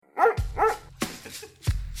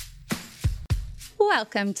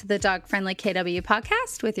Welcome to the Dog Friendly KW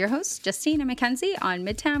podcast with your host, Justina McKenzie on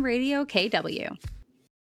Midtown Radio KW.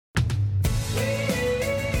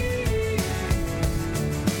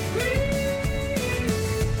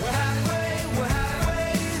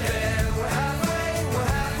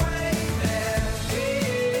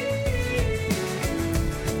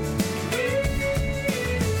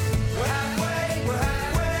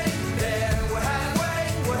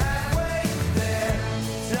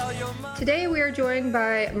 Today we are joined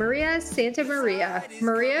by Maria Santamaria.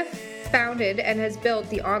 Maria founded and has built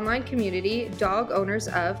the online community Dog Owners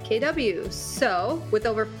of KW. So, with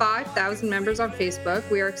over 5,000 members on Facebook,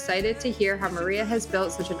 we are excited to hear how Maria has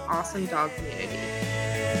built such an awesome dog community.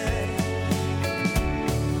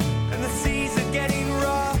 And the seas are getting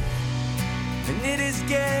rough, and it is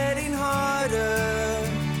getting harder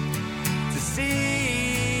to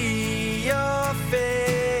see your face.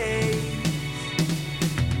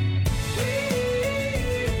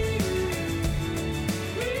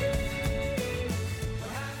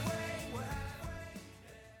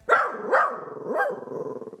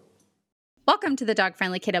 Welcome to the Dog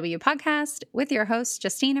Friendly KW podcast with your host,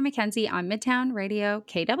 Justina McKenzie on Midtown Radio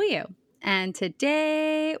KW. And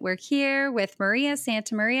today we're here with Maria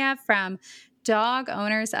Santamaria from Dog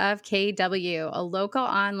Owners of KW, a local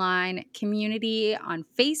online community on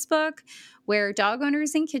Facebook where dog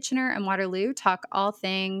owners in Kitchener and Waterloo talk all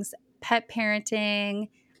things pet parenting,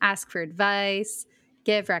 ask for advice,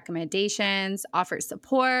 give recommendations, offer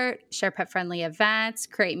support, share pet-friendly events,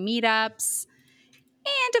 create meetups,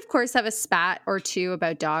 and, of course, have a spat or two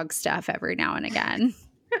about dog stuff every now and again.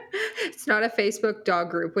 It's not a Facebook dog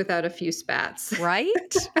group without a few spats.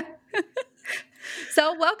 Right?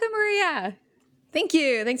 So, welcome, Maria. Thank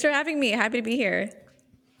you. Thanks for having me. Happy to be here.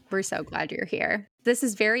 We're so glad you're here. This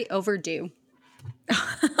is very overdue.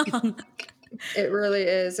 It really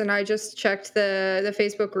is. And I just checked the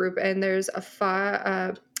Facebook group, and there's a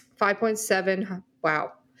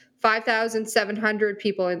 5,700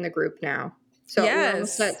 people in the group now. So we're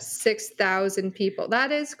almost at 6,000 people.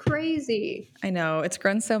 That is crazy. I know. It's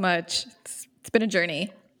grown so much. It's been a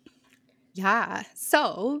journey. Yeah.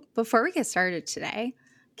 So before we get started today,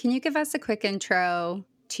 can you give us a quick intro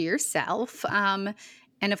to yourself? And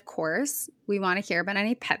of course, we want to hear about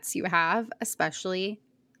any pets you have, especially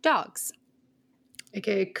dogs.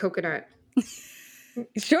 AKA coconut.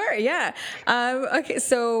 Sure, yeah. Okay,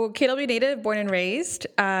 so KW native, born and raised.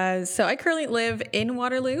 So I currently live in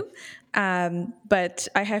Waterloo, but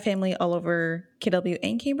I have family all over KW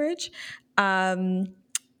and Cambridge.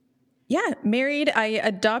 Married. I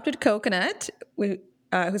adopted Coconut,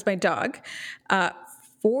 who's my dog,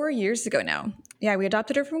 4 years ago now. Yeah, we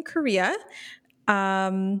adopted her from Korea.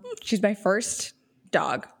 She's my first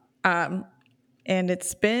dog. And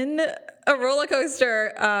it's been a roller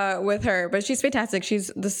coaster with her, but she's fantastic.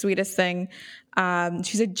 She's the sweetest thing.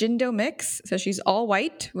 She's a Jindo mix, so she's all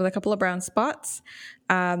white with a couple of brown spots.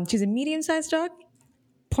 She's a medium-sized dog,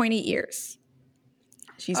 pointy ears.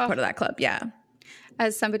 She's part of that club, yeah.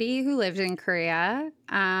 As somebody who lived in Korea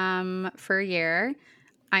for a year,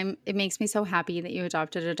 it makes me so happy that you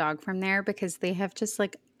adopted a dog from there because they have just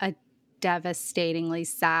like a devastatingly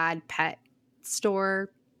sad pet store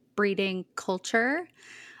breeding culture.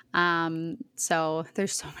 So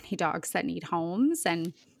there's so many dogs that need homes,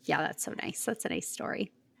 and yeah, that's so nice. That's a nice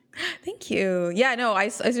story. Thank you. Yeah, no,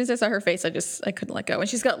 as soon as I saw her face, I couldn't let go. And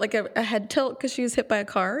she's got like a head tilt because she was hit by a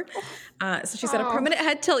car. So she's got a permanent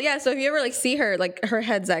head tilt. Yeah, so if you ever like see her, like her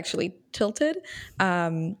head's actually tilted.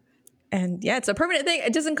 And yeah, it's a permanent thing.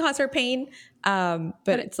 It doesn't cause her pain, but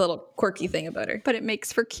it's a little quirky thing about her. But it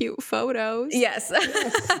makes for cute photos. Yes.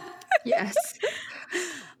 Yes.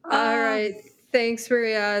 All right. Thanks,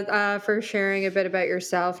 Maria, for sharing a bit about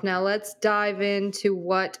yourself. Now let's dive into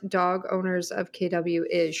what Dog Owners of KW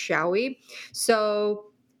is, shall we? So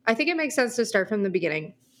I think it makes sense to start from the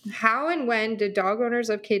beginning. How and when did Dog Owners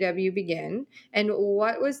of KW begin, and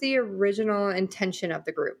what was the original intention of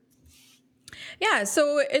the group? Yeah,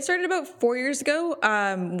 so it started about 4 years ago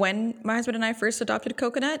when my husband and I first adopted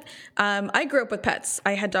Coconut. I grew up with pets.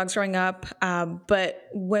 I had dogs growing up, but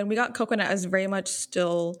when we got Coconut, I was very much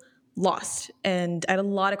still lost and I had a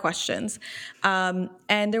lot of questions.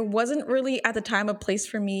 And there wasn't really at the time a place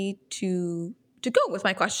for me to go with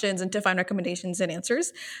my questions and to find recommendations and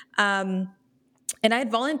answers. And I had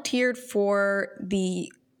volunteered for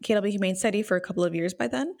the KW Humane Society for a couple of years by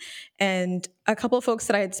then. And a couple of folks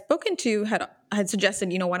that I had spoken to had suggested,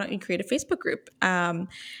 why don't you create a Facebook group? And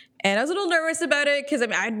I was a little nervous about it because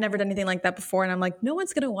I'd never done anything like that before. And I'm like, no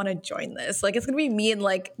one's going to want to join this. Like, it's going to be me and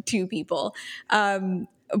like two people.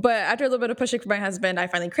 But after a little bit of pushing from my husband, I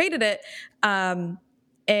finally created it. And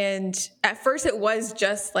And at first it was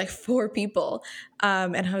just like 4 people.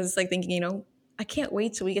 And I was like thinking, I can't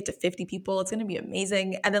wait till we get to 50 people. It's going to be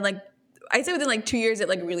amazing. And then like, I'd say within like 2 years, it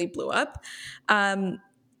like really blew up.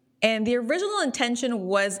 And the original intention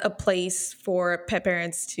was a place for pet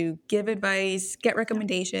parents to give advice, get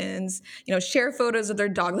recommendations, share photos of their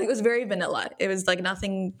dog. Like, it was very vanilla. It was like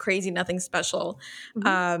nothing crazy, nothing special.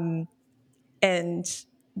 And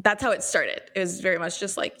that's how it started. It was very much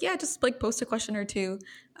just like, just like post a question or two.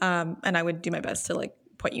 And I would do my best to like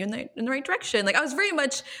point you in the right direction. Like, I was very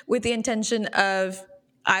much with the intention of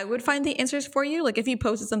I would find the answers for you. Like, if you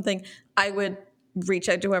posted something, I would reach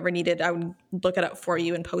out to whoever needed. I would look it up for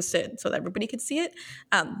you and post it so that everybody could see it.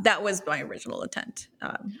 That was my original intent.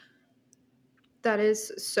 That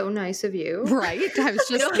is so nice of you. Right? I was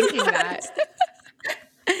just thinking that.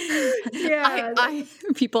 Yeah.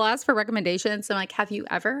 People ask for recommendations. I'm like, have you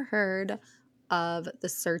ever heard of the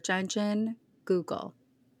search engine Google?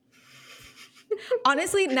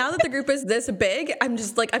 Honestly, now that the group is this big, I'm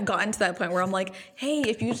just like, I've gotten to that point where I'm like, hey,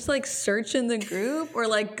 if you just like search in the group or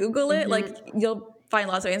like Google it, like you'll find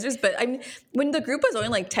lots of answers. But I mean, when the group was only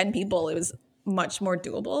like 10 people, it was much more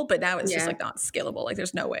doable. But now it's just like not scalable. Like,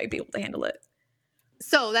 there's no way I'd be able to handle it.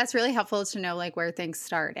 So that's really helpful to know like where things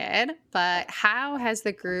started, but how has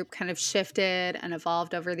the group kind of shifted and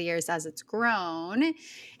evolved over the years as it's grown?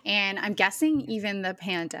 And I'm guessing even the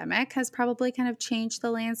pandemic has probably kind of changed the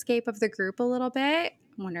landscape of the group a little bit.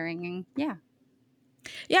 I'm wondering, Yeah,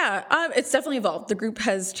 it's definitely evolved. The group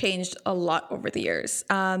has changed a lot over the years.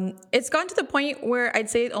 It's gone to the point where I'd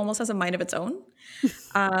say it almost has a mind of its own.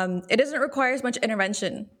 It doesn't require as much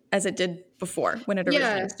intervention as it did before when it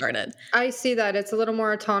originally started. I see that. It's a little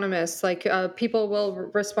more autonomous. Like, people will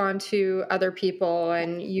respond to other people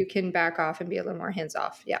and you can back off and be a little more hands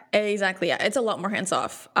off. Yeah. Exactly. Yeah. It's a lot more hands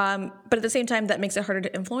off. But at the same time, that makes it harder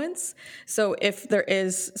to influence. So if there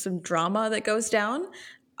is some drama that goes down,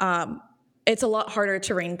 it's a lot harder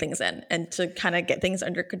to rein things in and to kind of get things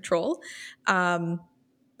under control.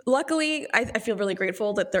 Luckily, I feel really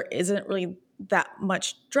grateful that there isn't really that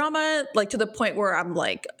much drama, like to the point where I'm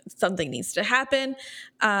like, something needs to happen.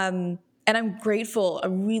 And I'm grateful.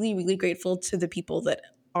 I'm really, really grateful to the people that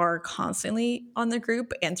are constantly on the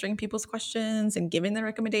group answering people's questions and giving their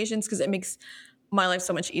recommendations, because it makes my life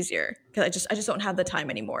so much easier. Because I just don't have the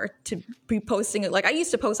time anymore to be posting it. Like, I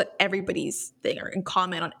used to post at everybody's thing and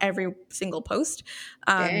comment on every single post.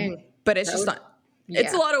 But it's just not. Yeah.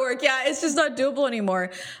 It's a lot of work. Yeah, it's just not doable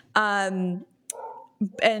anymore. And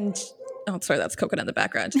oh, sorry, that's Coconut in the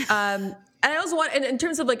background. And I also want, in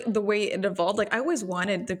terms of like the way it evolved, like I always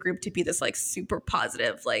wanted the group to be this like super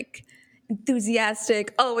positive, like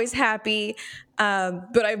enthusiastic, always happy.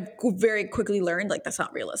 But I very quickly learned like that's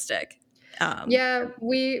not realistic.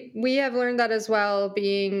 We have learned that as well,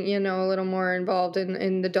 being, a little more involved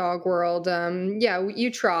in the dog world.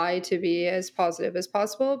 You try to be as positive as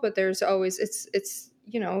possible, but there's always, it's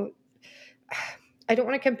I don't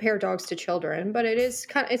want to compare dogs to children, but it's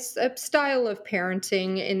a style of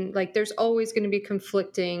parenting, and like there's always going to be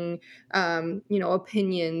conflicting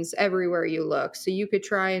opinions everywhere you look. So you could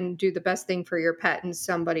try and do the best thing for your pet, and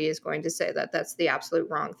somebody is going to say that that's the absolute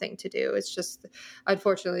wrong thing to do. It's just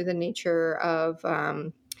unfortunately the nature of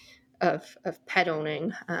pet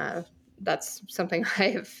owning. That's something I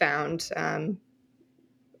have found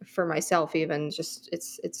for myself, even just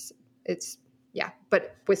it's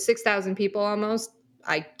but with 6,000 people almost,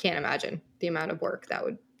 I can't imagine the amount of work that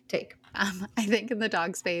would take. I think in the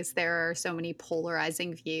dog space, there are so many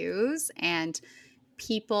polarizing views, and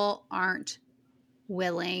people aren't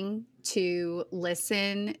willing to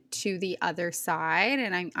listen to the other side.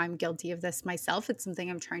 And I'm guilty of this myself. It's something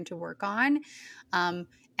I'm trying to work on. And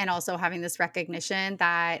also having this recognition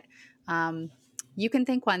that you can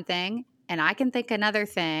think one thing and I can think another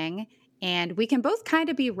thing, and we can both kind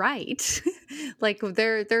of be right. Like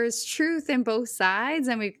there's truth in both sides,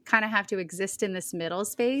 and we kind of have to exist in this middle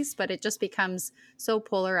space, but it just becomes so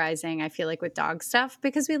polarizing, I feel like, with dog stuff,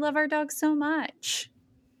 because we love our dogs so much.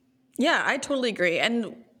 Yeah, I totally agree.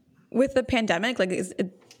 And with the pandemic, like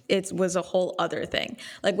it was a whole other thing.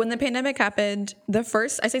 Like when the pandemic happened, the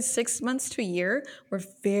first, I say 6 months to a year were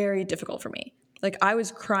very difficult for me. Like I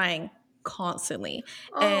was crying constantly.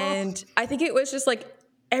 Oh. And I think it was just like,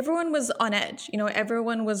 everyone was on edge.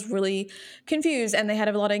 Everyone was really confused, and they had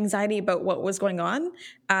a lot of anxiety about what was going on.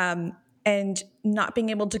 And not being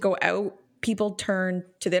able to go out, people turned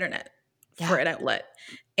to the internet for an outlet.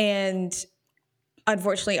 And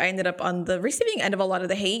unfortunately, I ended up on the receiving end of a lot of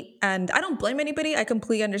the hate. And I don't blame anybody. I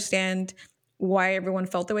completely understand why everyone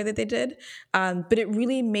felt the way that they did. But it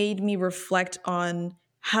really made me reflect on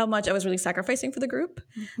how much I was really sacrificing for the group.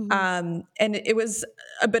 And it was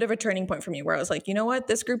a bit of a turning point for me where I was like, you know what,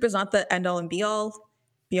 this group is not the end all and be all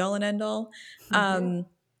and end all.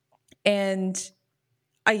 And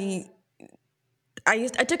I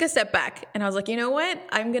took a step back and I was like, you know what,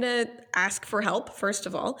 I'm going to ask for help first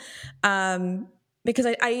of all. Because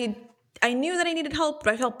I knew that I needed help,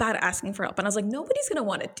 but I felt bad asking for help. And I was like, nobody's going to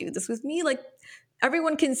want to do this with me. Like,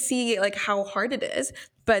 everyone can see like how hard it is.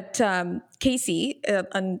 But Casey,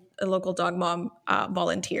 a local dog mom,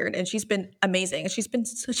 volunteered, and she's been amazing. She's been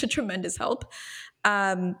such a tremendous help.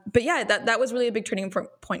 But yeah, that was really a big turning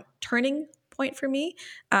point for me,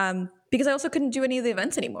 because I also couldn't do any of the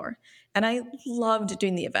events anymore. And I loved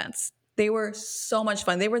doing the events. They were so much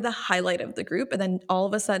fun. They were the highlight of the group. And then all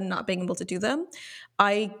of a sudden not being able to do them,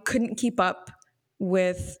 I couldn't keep up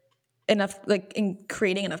with enough, like in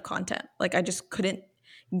creating enough content. Like I just couldn't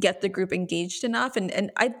get the group engaged enough.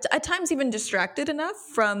 And I at times even distracted enough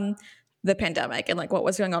from the pandemic and like what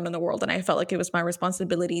was going on in the world. And I felt like it was my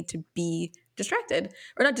responsibility to be distracted,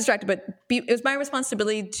 or not distracted, but it was my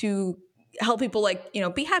responsibility to help people like, you know,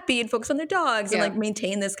 be happy and focus on their dogs and like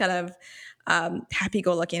maintain this kind of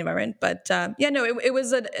happy-go-lucky environment. But it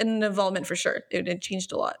was an involvement for sure. It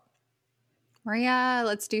changed a lot. Maria,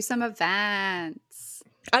 let's do some events.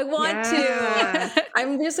 I want to.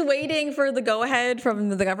 I'm just waiting for the go-ahead from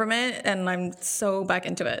the government, and I'm so back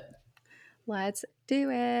into it. Let's do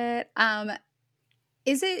it.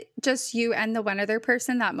 Is it just you and the one other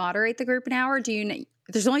person that moderate the group now, or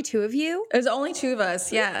there's only two of you? There's only two of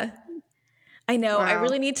us, yeah. I know. Wow. I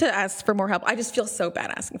really need to ask for more help. I just feel so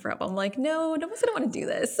bad asking for help. I'm like, no one's going to want to do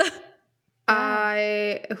this.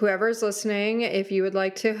 Whoever's listening, if you would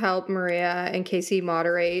like to help Maria and Casey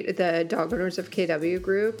moderate the Dog Owners of KW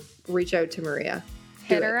group, reach out to Maria.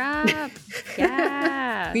 Hit her up.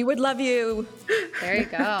 Yeah. We would love you. There you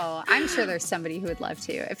go. I'm sure there's somebody who would love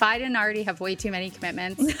to. If I didn't already have way too many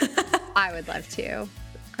commitments, I would love to.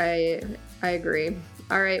 I agree.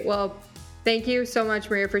 All right. Well, thank you so much,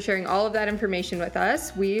 Maria, for sharing all of that information with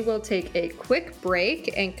us. We will take a quick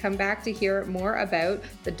break and come back to hear more about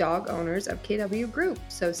the Dog Owners of KW group.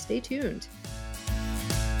 So stay tuned.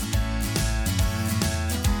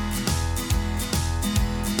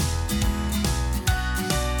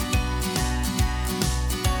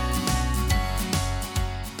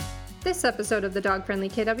 This episode of the Dog Friendly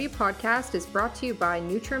KW podcast is brought to you by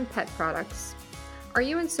Nutrim Pet Products. Are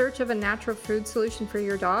you in search of a natural food solution for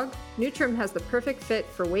your dog? Nutrim has the perfect fit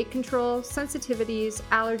for weight control, sensitivities,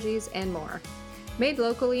 allergies, and more. Made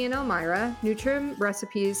locally in Elmira, Nutrim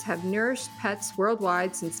recipes have nourished pets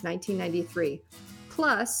worldwide since 1993.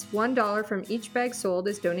 Plus, $1 from each bag sold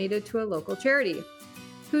is donated to a local charity.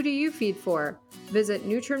 Who do you feed for? Visit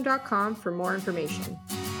Nutrim.com for more information.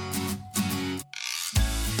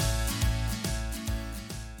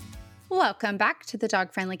 Welcome back to the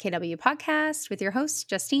Dog Friendly KW podcast with your hosts,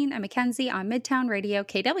 Justine and Mackenzie on Midtown Radio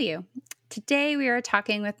KW. Today we are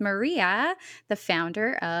talking with Maria, the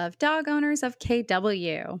founder of Dog Owners of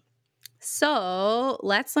KW. So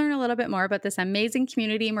let's learn a little bit more about this amazing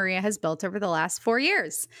community Maria has built over the last 4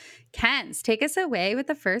 years. Kenz, take us away with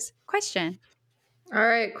the first question. All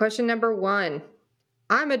right, question number 1.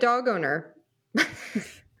 I'm a dog owner.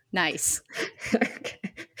 Nice. Okay.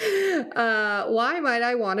 Why might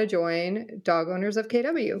I want to join Dog Owners of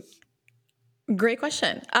KW? Great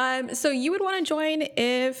question. So you would want to join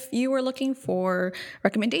if you were looking for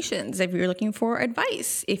recommendations, if you're looking for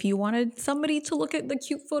advice, if you wanted somebody to look at the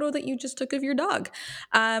cute photo that you just took of your dog,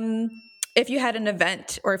 if you had an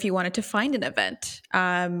event, or if you wanted to find an event,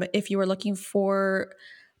 if you were looking for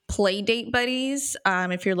play date buddies,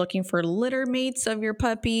 if you're looking for litter mates of your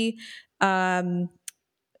puppy,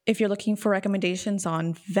 if you're looking for recommendations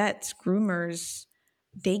on vets, groomers,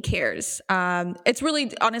 daycares. It's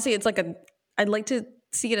really, honestly, it's like I'd like to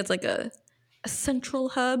see it as like a central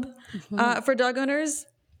hub for dog owners.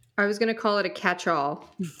 I was going to call it a catch-all.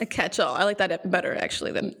 A catch-all. I like that better,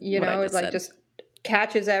 actually, than it's like just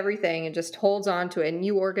catches everything and just holds on to it, and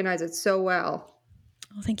you organize it so well.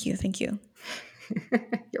 Oh, thank you. Thank you.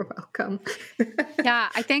 You're welcome. Yeah,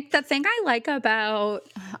 I think the thing I like about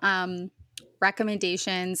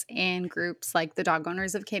recommendations in groups like the Dog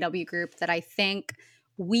Owners of KW group that I think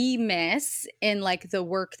we miss in like the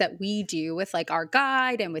work that we do with like our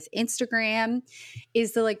guide and with Instagram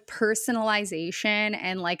is the like personalization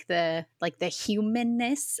and like the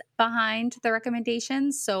humanness behind the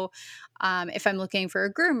recommendations. So if I'm looking for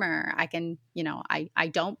a groomer, I can, I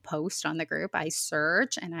don't post on the group. I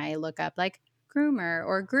search and I look up like groomer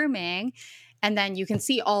or grooming. And then you can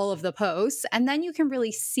see all of the posts, and then you can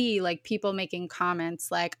really see like people making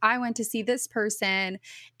comments like, I went to see this person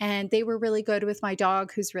and they were really good with my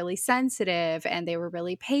dog who's really sensitive and they were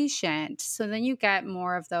really patient. So then you get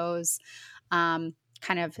more of those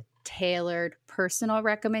kind of tailored personal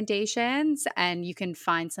recommendations, and you can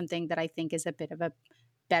find something that I think is a bit of a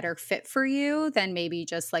better fit for you than maybe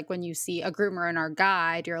just like when you see a groomer in our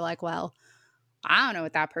guide, you're like, well, I don't know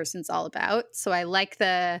what that person's all about. So I like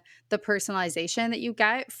the personalization that you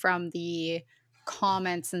get from the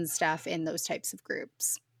comments and stuff in those types of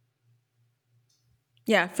groups.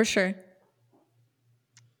 Yeah, for sure.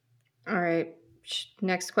 All right.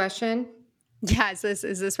 Next question. Yeah, is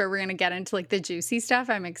this where we're going to get into like the juicy stuff?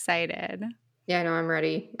 I'm excited. Yeah, no, I'm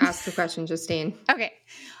ready. Ask the question, Justine. Okay.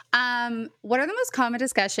 What are the most common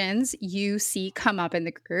discussions you see come up in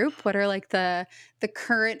the group? What are like the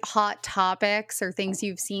current hot topics or things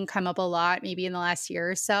you've seen come up a lot maybe in the last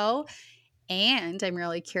year or so? And I'm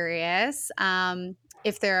really curious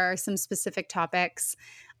if there are some specific topics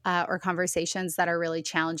or conversations that are really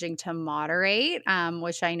challenging to moderate,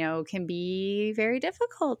 which I know can be very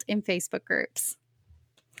difficult in Facebook groups.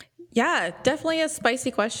 Yeah, definitely a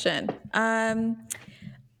spicy question.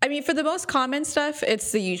 I mean, for the most common stuff,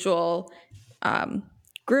 it's the usual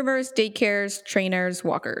groomers, daycares, trainers,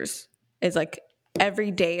 walkers. It's like every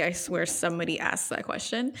day, I swear, somebody asks that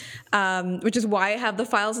question, which is why I have the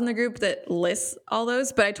files in the group that lists all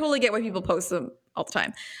those. But I totally get why people post them all the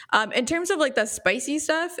time. In terms of like the spicy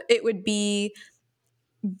stuff, it would be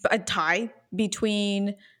a tie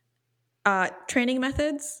between training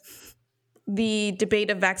methods, the debate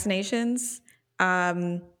of vaccinations,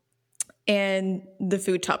 and the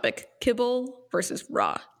food topic, kibble versus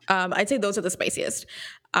raw. I'd say those are the spiciest.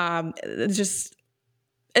 It's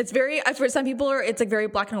very, for some people, it's like very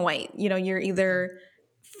black and white. You know, you're either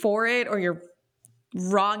for it or you're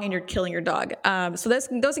wrong and you're killing your dog. So those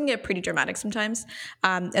can get pretty dramatic sometimes.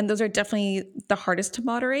 And those are definitely the hardest to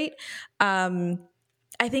moderate. I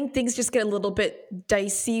think things just get a little bit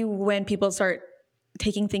dicey when people start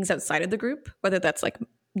taking things outside of the group, whether that's like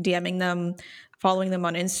DMing them, following them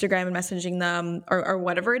on Instagram and messaging them or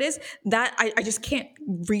whatever it is, that I just can't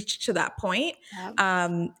reach to that point.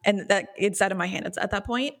 And that it's out of my hand at that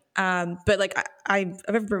point. But like I've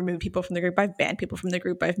removed people from the group. I've banned people from the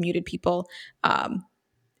group. I've muted people. And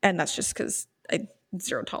that's just because I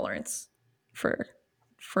zero tolerance for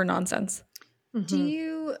nonsense.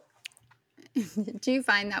 Mm-hmm. Do you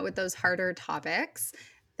find that with those harder topics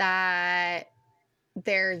that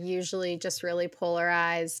they're usually just really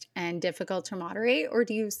polarized and difficult to moderate? Or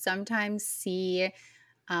do you sometimes see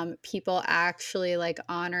people actually like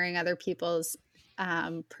honoring other people's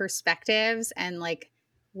perspectives and like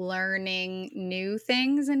learning new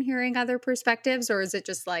things and hearing other perspectives? Or is it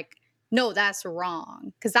just like, no, that's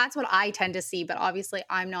wrong? Because that's what I tend to see. But obviously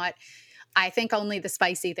I think only the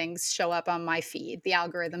spicy things show up on my feed. The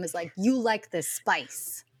algorithm is like, you like this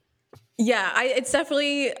spice. Yeah, it's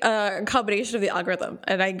definitely a combination of the algorithm,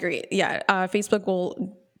 and I agree. Yeah, Facebook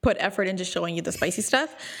will put effort into showing you the spicy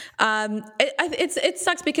stuff. It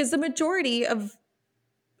sucks because the majority of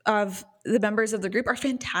the members of the group are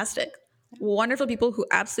fantastic, wonderful people who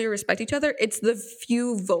absolutely respect each other. It's the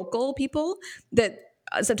few vocal people that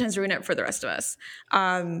sometimes ruin it for the rest of us.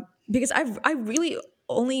 Because I really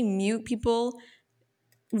only mute people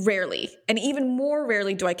rarely, and even more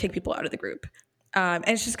rarely do I kick people out of the group. And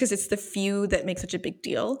it's just because it's the few that make such a big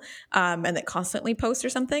deal and that constantly post or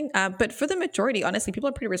something. But for the majority, honestly, people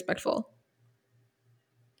are pretty respectful.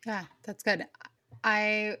 Yeah, that's good.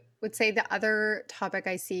 I would say the other topic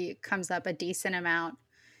I see comes up a decent amount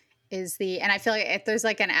is and I feel like if there's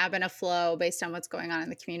like an ebb and a flow based on what's going on in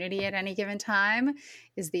the community at any given time,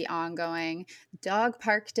 is the ongoing dog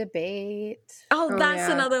park debate. Oh, that's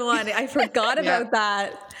another one. I forgot about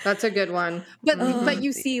that. That's a good one. But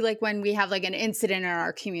you see, like when we have like an incident in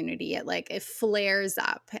our community, it flares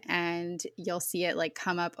up and you'll see it like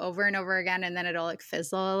come up over and over again, and then it'll like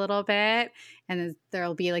fizzle a little bit, and then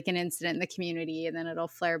there'll be like an incident in the community, and then it'll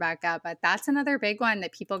flare back up. But that's another big one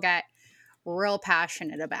that people get real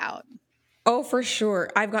passionate about. Oh, for sure.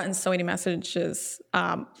 I've gotten so many messages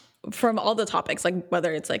from all the topics, like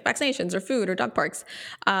whether it's like vaccinations or food or dog parks.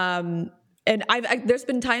 And there's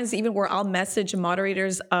been times even where I'll message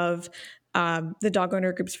moderators of the dog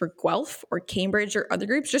owner groups for Guelph or Cambridge or other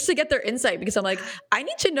groups just to get their insight, because I'm like, I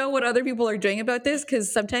need to know what other people are doing about this,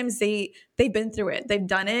 because sometimes they've been through it, they've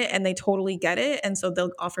done it, and they totally get it. And so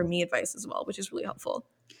they'll offer me advice as well, which is really helpful.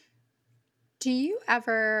 Do you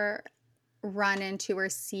ever run into or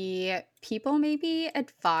see people maybe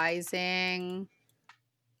advising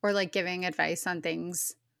or like giving advice on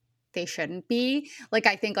things they shouldn't be? Like,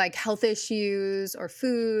 I think like health issues or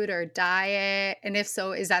food or diet. And if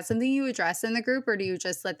so, is that something you address in the group, or do you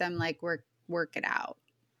just let them like work it out?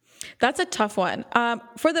 That's a tough one.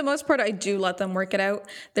 For the most part, I do let them work it out.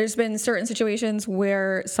 There's been certain situations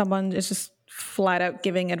where someone is just flat out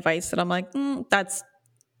giving advice that I'm like, that's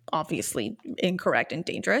obviously incorrect and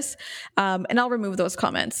dangerous. And I'll remove those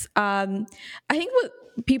comments. I think what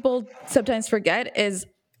people sometimes forget is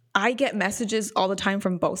I get messages all the time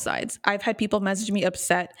from both sides. I've had people message me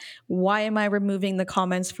upset. Why am I removing the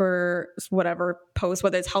comments for whatever post,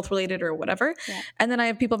 whether it's health related or whatever? Yeah. And then I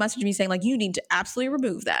have people message me saying like, you need to absolutely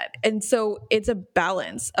remove that. And so it's a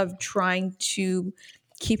balance of trying to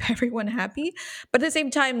keep everyone happy, but at the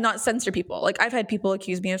same time, not censor people. Like I've had people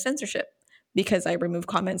accuse me of censorship because I remove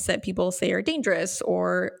comments that people say are dangerous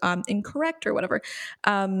or incorrect or whatever.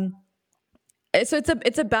 So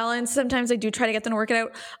it's a balance. Sometimes I do try to get them to work it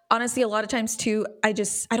out. Honestly, a lot of times too, I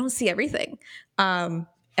don't see everything. And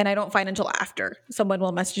I don't find until after someone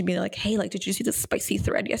will message me like, hey, like, did you see the spicy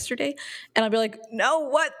thread yesterday? And I'll be like, no,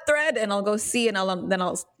 what thread? And I'll go see, and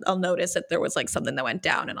I'll notice that there was like something that went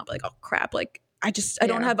down, and I'll be like, oh crap. Like I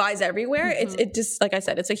don't have eyes everywhere. Mm-hmm. It just, like I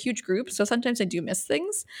said, it's a huge group. So sometimes I do miss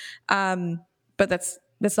things. But that's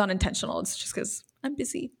not intentional. It's just because I'm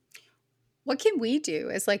busy. What can we do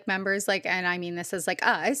as like members, like, and I mean, this is like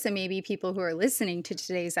us and maybe people who are listening to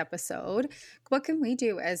today's episode, what can we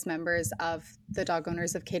do as members of the Dog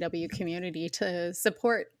Owners of KW community to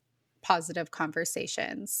support positive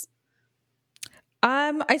conversations?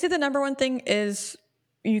 I say the number one thing is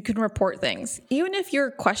you can report things. Even if you're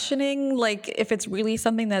questioning, like if it's really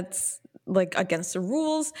something that's like against the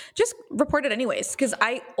rules, just report it anyways, because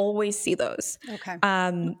I always see those. Okay.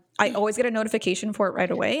 I always get a notification for it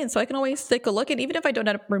right away, and so I can always take a look. And even if I don't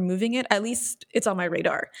end up removing it, at least it's on my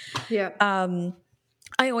radar. Yeah.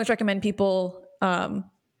 I always recommend people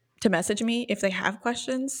to message me if they have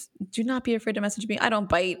questions. Do not be afraid to message me. I don't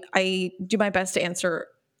bite. I do my best to answer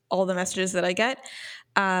all the messages that I get.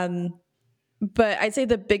 But I'd say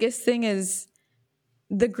the biggest thing is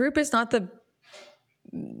the group is not the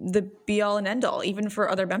be all and end all, even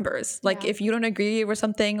for other members. Like if you don't agree with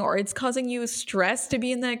something, or it's causing you stress to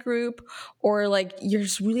be in that group, or like you're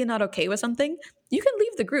just really not okay with something, you can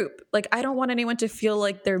leave the group. Like I don't want anyone to feel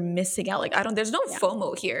like they're missing out. Like there's no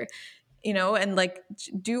FOMO here, you know, and like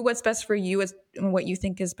do what's best for you and what you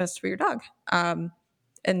think is best for your dog.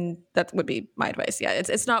 And that would be my advice. Yeah.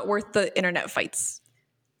 It's not worth the internet fights.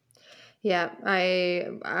 Yeah, I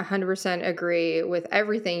 100% agree with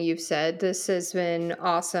everything you've said. This has been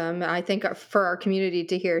awesome, I think, for our community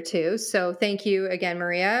to hear too. So thank you again,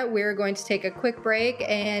 Maria. We're going to take a quick break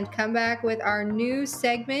and come back with our new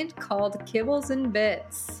segment called Kibbles and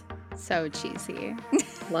Bits. So cheesy.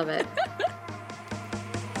 Love it.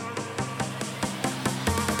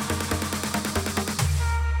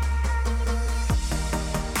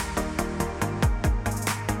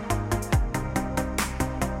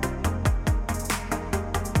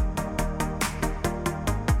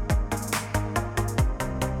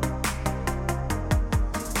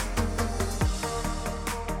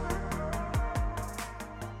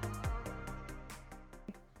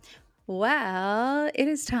 Well, it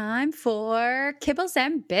is time for Kibbles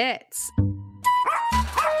and Bits.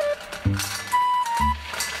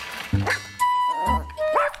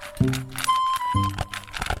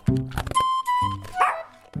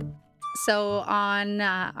 So on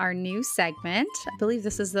our new segment, I believe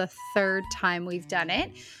this is the third time we've done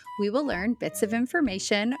it, we will learn bits of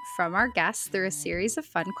information from our guests through a series of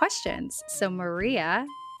fun questions. So Maria,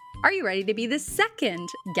 are you ready to be the second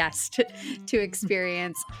guest to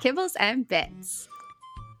experience Kibbles and Bits?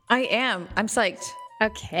 I am. I'm psyched.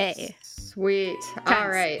 Okay. Sweet. All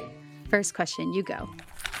right. First question, you go.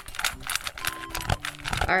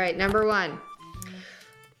 All right. Number one.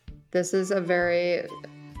 This is a very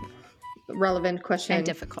relevant question. And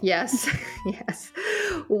difficult. Yes. Yes.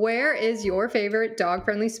 Where is your favorite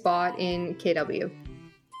dog-friendly spot in KW?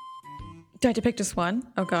 Do I have to pick just one?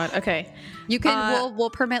 Oh God. Okay. You can. We'll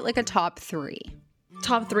permit like a top three.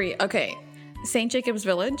 Top three. Okay. St. Jacobs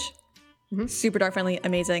Village. Mm-hmm. Super dog friendly.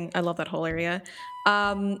 Amazing. I love that whole area.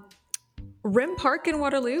 Rim Park in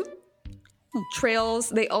Waterloo. Trails.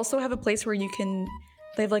 They also have a place where they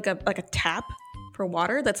have like a tap for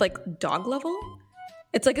water that's like dog level.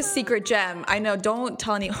 It's like a secret gem. I know. Don't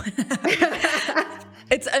tell anyone.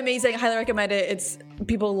 It's amazing. I highly recommend it.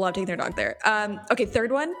 People love taking their dog there. Okay,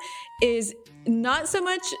 third one is not so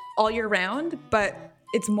much all year round, but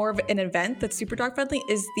it's more of an event that's super dog friendly,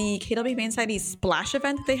 is the KW Humane Society Splash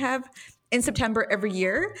event that they have in September every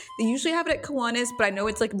year. They usually have it at Kiwanis, but I know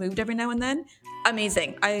it's like moved every now and then.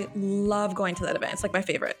 Amazing. I love going to that event. It's like my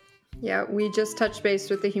favorite. Yeah, we just touched base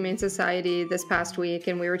with the Humane Society this past week,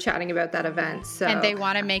 and we were chatting about that event. So, And they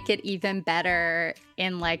want to make it even better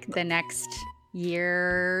in like the next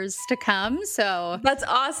years to come. So That's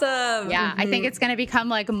awesome. yeah, I think it's going to become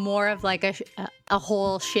like more of like a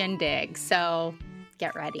whole shindig. So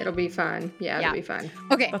get ready. it'll be fun. Yeah, Yeah. it'll be fun.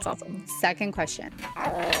 Okay. That's awesome. Second question.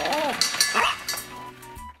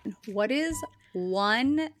 What is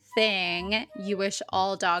one thing you wish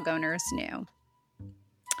all dog owners knew?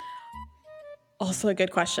 Also a good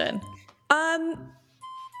question. I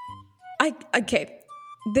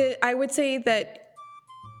would say that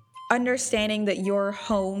understanding that your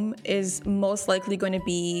home is most likely going to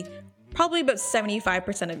be probably about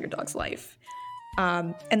 75% of your dog's life.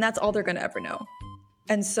 And that's all they're going to ever know.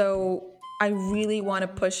 And so I really want to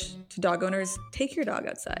push to dog owners, take your dog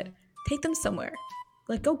outside, take them somewhere,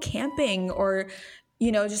 like go camping or,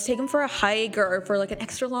 just take them for a hike or for like an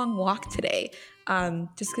extra long walk today.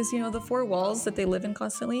 Just because, the four walls that they live in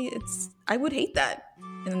constantly, I would hate that.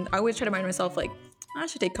 And I always try to remind myself, like, I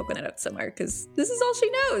should take Coconut out somewhere because this is all she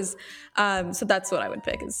knows. So that's what I would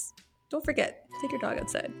pick is don't forget, take your dog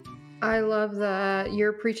outside. I love that.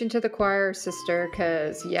 You're preaching to the choir, sister,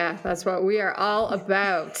 because, yeah, that's what we are all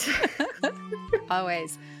about.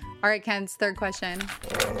 Always. All right, Ken's third question.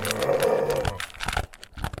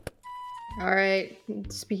 All right.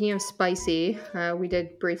 Speaking of spicy, we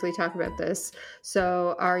did briefly talk about this.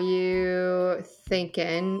 So are you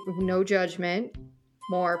thinking no judgment,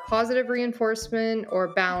 more positive reinforcement, or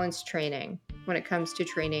balanced training when it comes to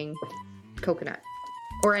training Coconut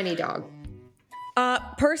or any dog?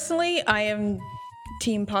 Personally, I am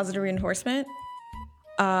team positive reinforcement.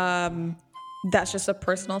 That's just a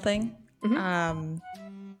personal thing.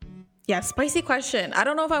 Yeah, spicy question. I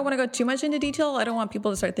don't know if I want to go too much into detail. I don't want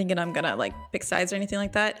people to start thinking I'm gonna like pick sides or anything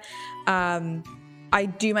like that. I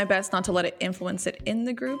do my best not to let it influence it in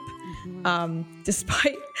the group,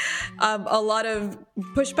 despite a lot of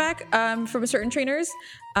pushback from certain trainers.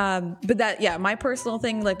 But that, yeah, my personal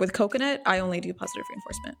thing, like with Coconut, I only do positive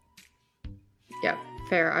reinforcement. Yeah,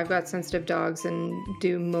 fair. I've got sensitive dogs and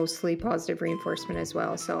do mostly positive reinforcement as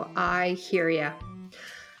well. So I hear ya.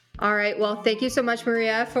 All right. Well, thank you so much,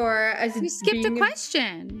 Maria, for You skipped a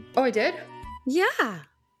question. Oh, I did? Yeah.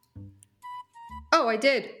 Oh, I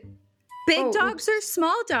did. Big dogs or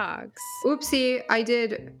small dogs? Oopsie, I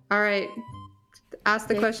did. All right. Ask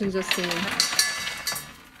the question, Justine.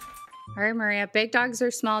 All right, Maria. Big dogs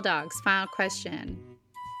or small dogs? Final question.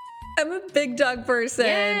 I'm a big dog person.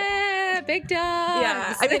 Yeah, big dogs.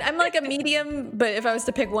 Yeah, I mean, I'm like a medium, but if I was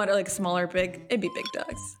to pick one or like small or big, it'd be big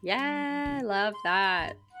dogs. Yeah, I love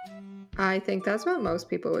that. I think that's what most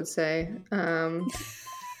people would say. I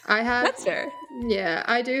have. That's fair. Yeah,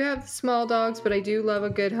 I do have small dogs, but I do love a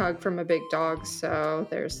good hug from a big dog. So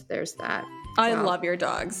there's that. I love your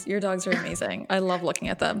dogs. Your dogs are amazing. I love looking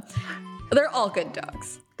at them. They're all good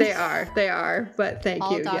dogs. They are. But thank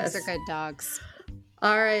All you. dogs Yes. are good dogs.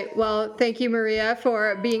 All right. Well, thank you, Maria,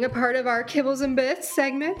 for being a part of our Kibbles and Bits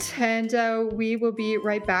segment. And we will be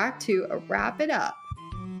right back to wrap it up.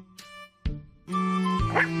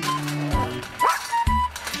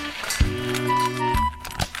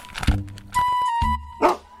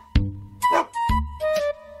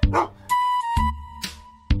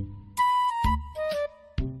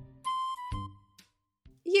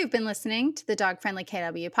 You've been listening to the Dog Friendly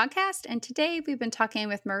KW podcast, and today we've been talking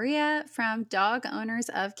with Maria from Dog Owners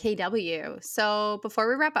of KW. So before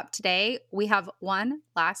we wrap up today, we have one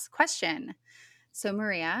last question. So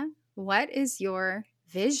Maria, what is your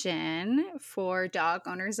vision for Dog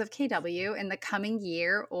Owners of KW in the coming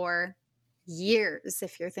year or years,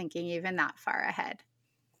 if you're thinking even that far ahead?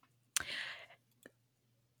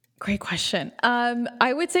 Great question.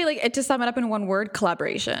 I would say, like, to sum it up in one word,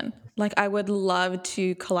 collaboration. Like, I would love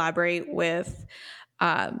to collaborate with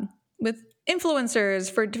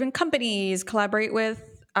influencers for different companies, collaborate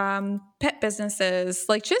with pet businesses,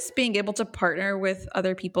 like just being able to partner with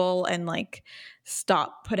other people and like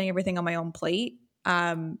stop putting everything on my own plate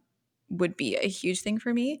would be a huge thing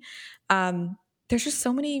for me. There's just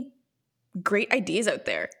so many great ideas out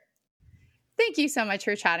there. Thank you so much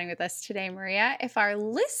for chatting with us today, Maria. If our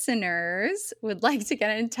listeners would like to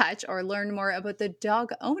get in touch or learn more about the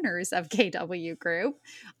Dog Owners of KW Group,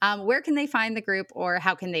 where can they find the group or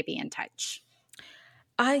how can they be in touch?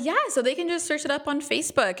 So they can just search it up on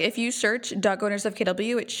Facebook. If you search Dog Owners of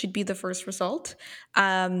KW, it should be the first result.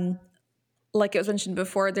 Like it was mentioned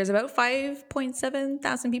before, there's about 5.7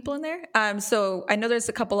 thousand people in there. So I know there's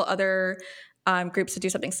a couple of other groups that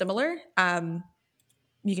do something similar.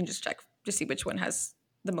 You can just check to see which one has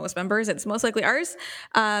the most members. It's most likely ours.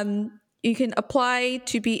 You can apply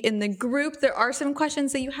to be in the group. There are some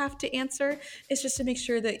questions that you have to answer. It's just to make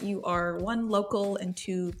sure that you are, 1, local, and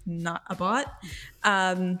 2, not a bot.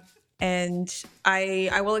 And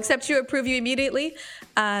I will accept you, approve you immediately.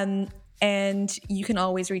 And you can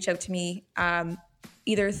always reach out to me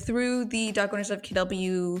either through the Dog Owners of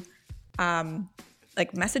KW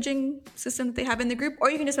like messaging system that they have in the group, or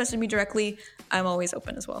you can just message me directly. I'm always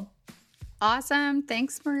open as well. Awesome.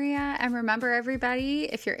 Thanks, Maria. And remember, everybody,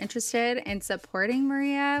 if you're interested in supporting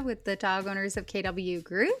Maria with the Dog Owners of KW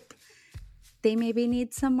group, they maybe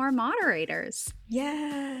need some more moderators.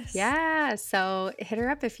 Yes. Yeah. So hit her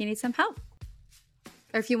up if you need some help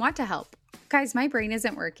or if you want to help. Guys, my brain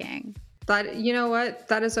isn't working. But you know what?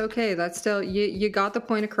 That is okay. That's still, you got the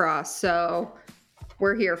point across. So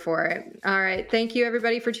we're here for it. All right. Thank you,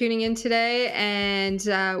 everybody, for tuning in today.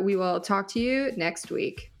 And we will talk to you next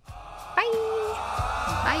week. Bye.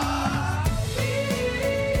 Bye.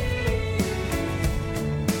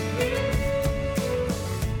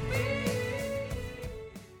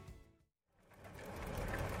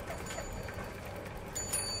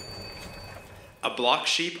 A Block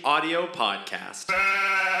Sheep audio podcast.